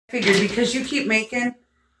Figured because you keep making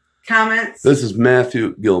comments. This is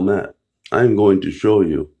Matthew Gilmet. I'm going to show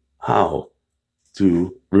you how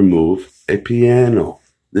to remove a piano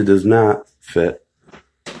that does not fit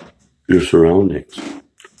your surroundings.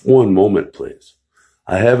 One moment, please.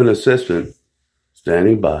 I have an assistant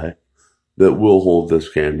standing by that will hold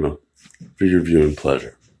this camera for your viewing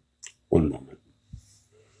pleasure. One moment.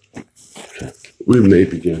 Okay. We may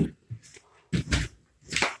begin.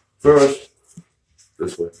 First,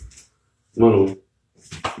 this way. One way.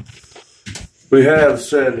 We have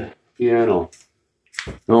said piano.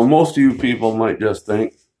 Now, most of you people might just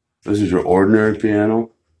think this is your ordinary piano.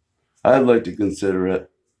 I'd like to consider it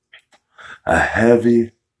a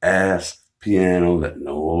heavy-ass piano that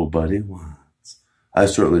nobody wants. I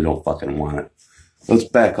certainly don't fucking want it. Let's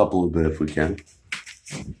back up a little bit if we can.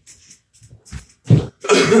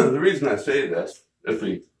 The reason I say this, if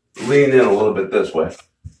we lean in a little bit this way,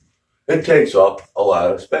 it takes up a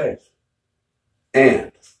lot of space.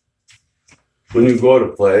 And when you go to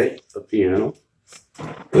play the piano,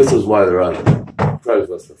 this is why they're on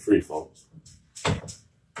Craigslist for free, folks.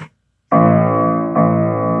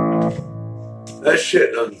 That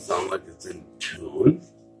shit doesn't sound like it's in tune.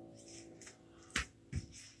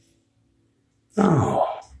 No.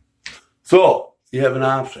 So, you have an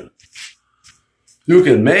option. You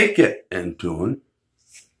can make it in tune,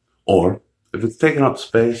 or if it's taking up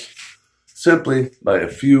space, simply by a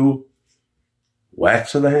few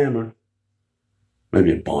whacks of the hammer,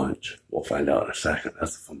 maybe a bunch. We'll find out in a second.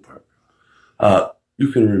 That's the fun part.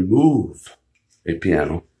 You can remove a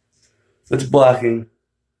piano that's blocking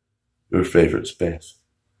your favorite space.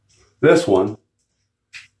 This one,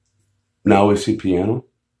 now we see piano.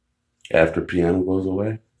 After piano goes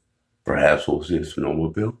away, perhaps we'll see a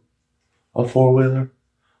snowmobile, a four-wheeler,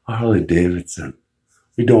 a Harley Davidson.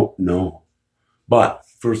 We don't know. But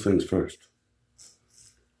first things first,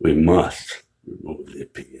 we must remove the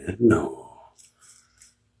piano.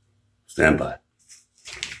 Stand by.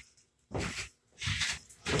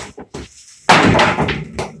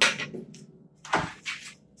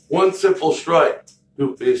 One simple strike,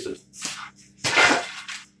 2 pieces.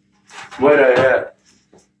 Might I add,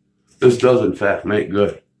 this does in fact make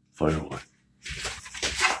good firewood.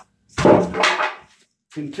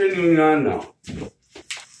 Continuing on now.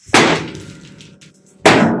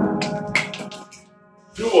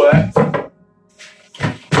 2 whacks.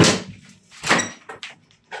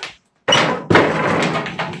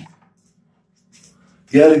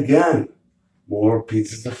 Yet again, more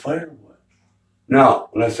pieces of firewood. Now,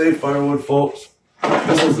 when I say firewood, folks,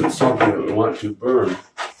 this isn't something that we want to burn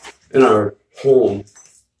in our home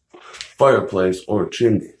fireplace or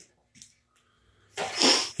chimney.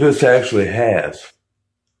 This actually has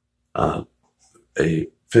a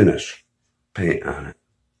finish paint on it.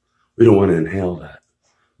 We don't want to inhale that.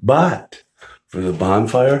 But for the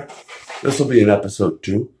bonfire, this will be in episode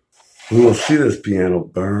 2. We will see this piano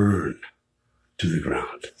burn to the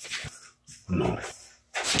ground. One moment.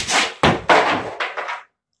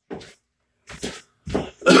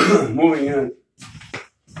 Moving in.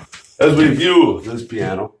 As we view this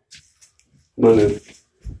piano, come on in,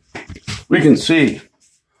 we can see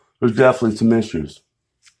there's definitely some issues.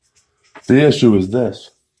 The issue is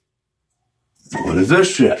this. What is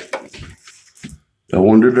this shit? I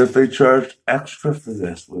wondered if they charged extra for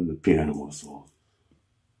this when the piano was sold.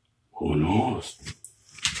 Who knows?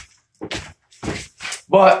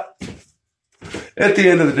 But at the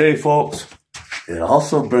end of the day, folks, it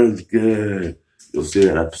also burns good. You'll see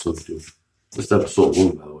that episode 2. This is episode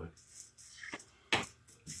 1, by the way.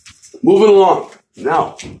 Moving along.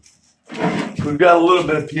 Now, we've got a little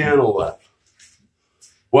bit of piano left.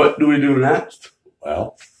 What do we do next?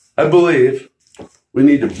 Well, I believe we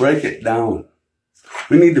need to break it down.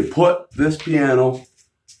 We need to put this piano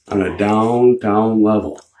on a downtown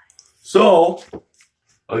level. So,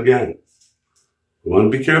 again, we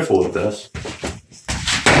want to be careful with this.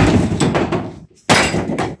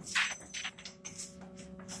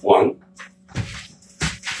 One.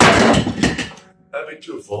 That'd be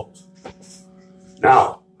 2, folks.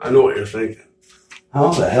 Now, I know what you're thinking. How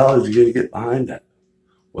the hell is he going to get behind it?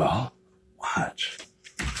 Well, watch.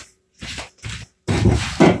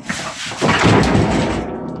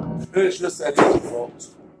 And it's just that easy,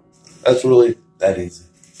 folks. That's really that easy.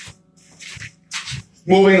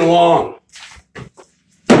 Moving along.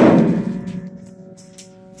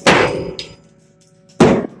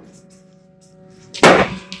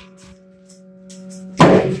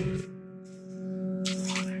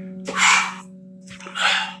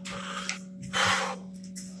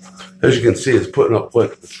 As you can see, it's putting up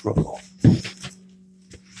quite a struggle.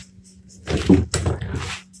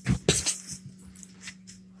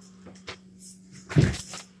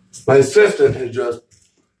 My assistant has just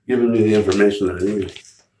given me the information that I need.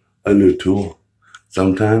 A new tool.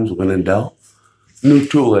 Sometimes when in doubt, new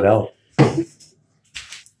tool it out.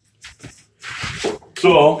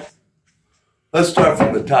 So, let's start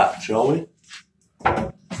from the top, shall we?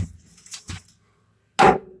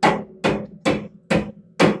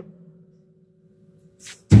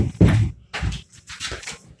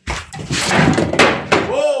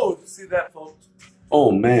 Whoa! See that, folks?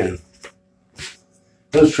 Oh, man.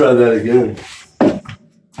 Let's try that again.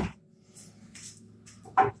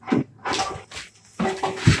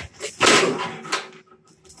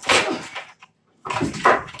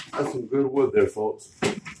 That's some good wood there, folks.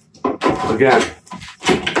 Again,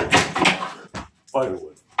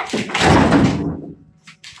 firewood.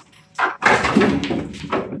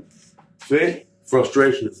 See?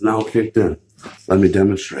 Frustration is now kicked in. Let me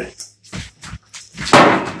demonstrate.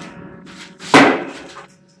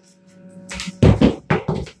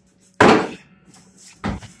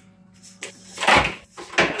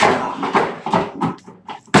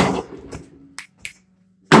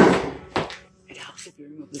 It helps if you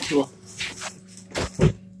remove the tool.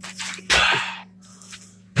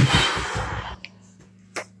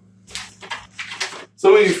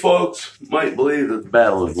 Some of you folks might believe that the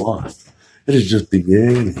battle is lost. It is just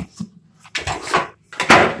beginning.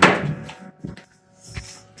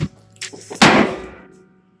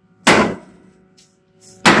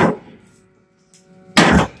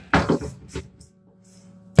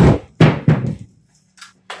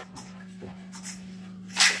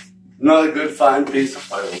 Another good fine piece of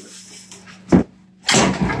firewood.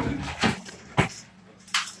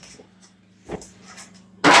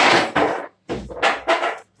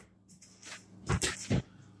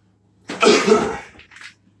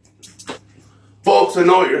 Folks, I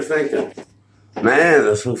know what you're thinking. Man,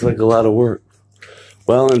 this looks like a lot of work.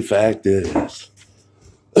 Well, in fact, it is.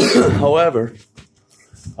 However,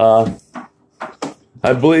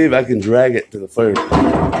 I believe I can drag it to the fire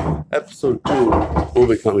pit. Episode 2 will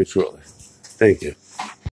be coming shortly. Thank you.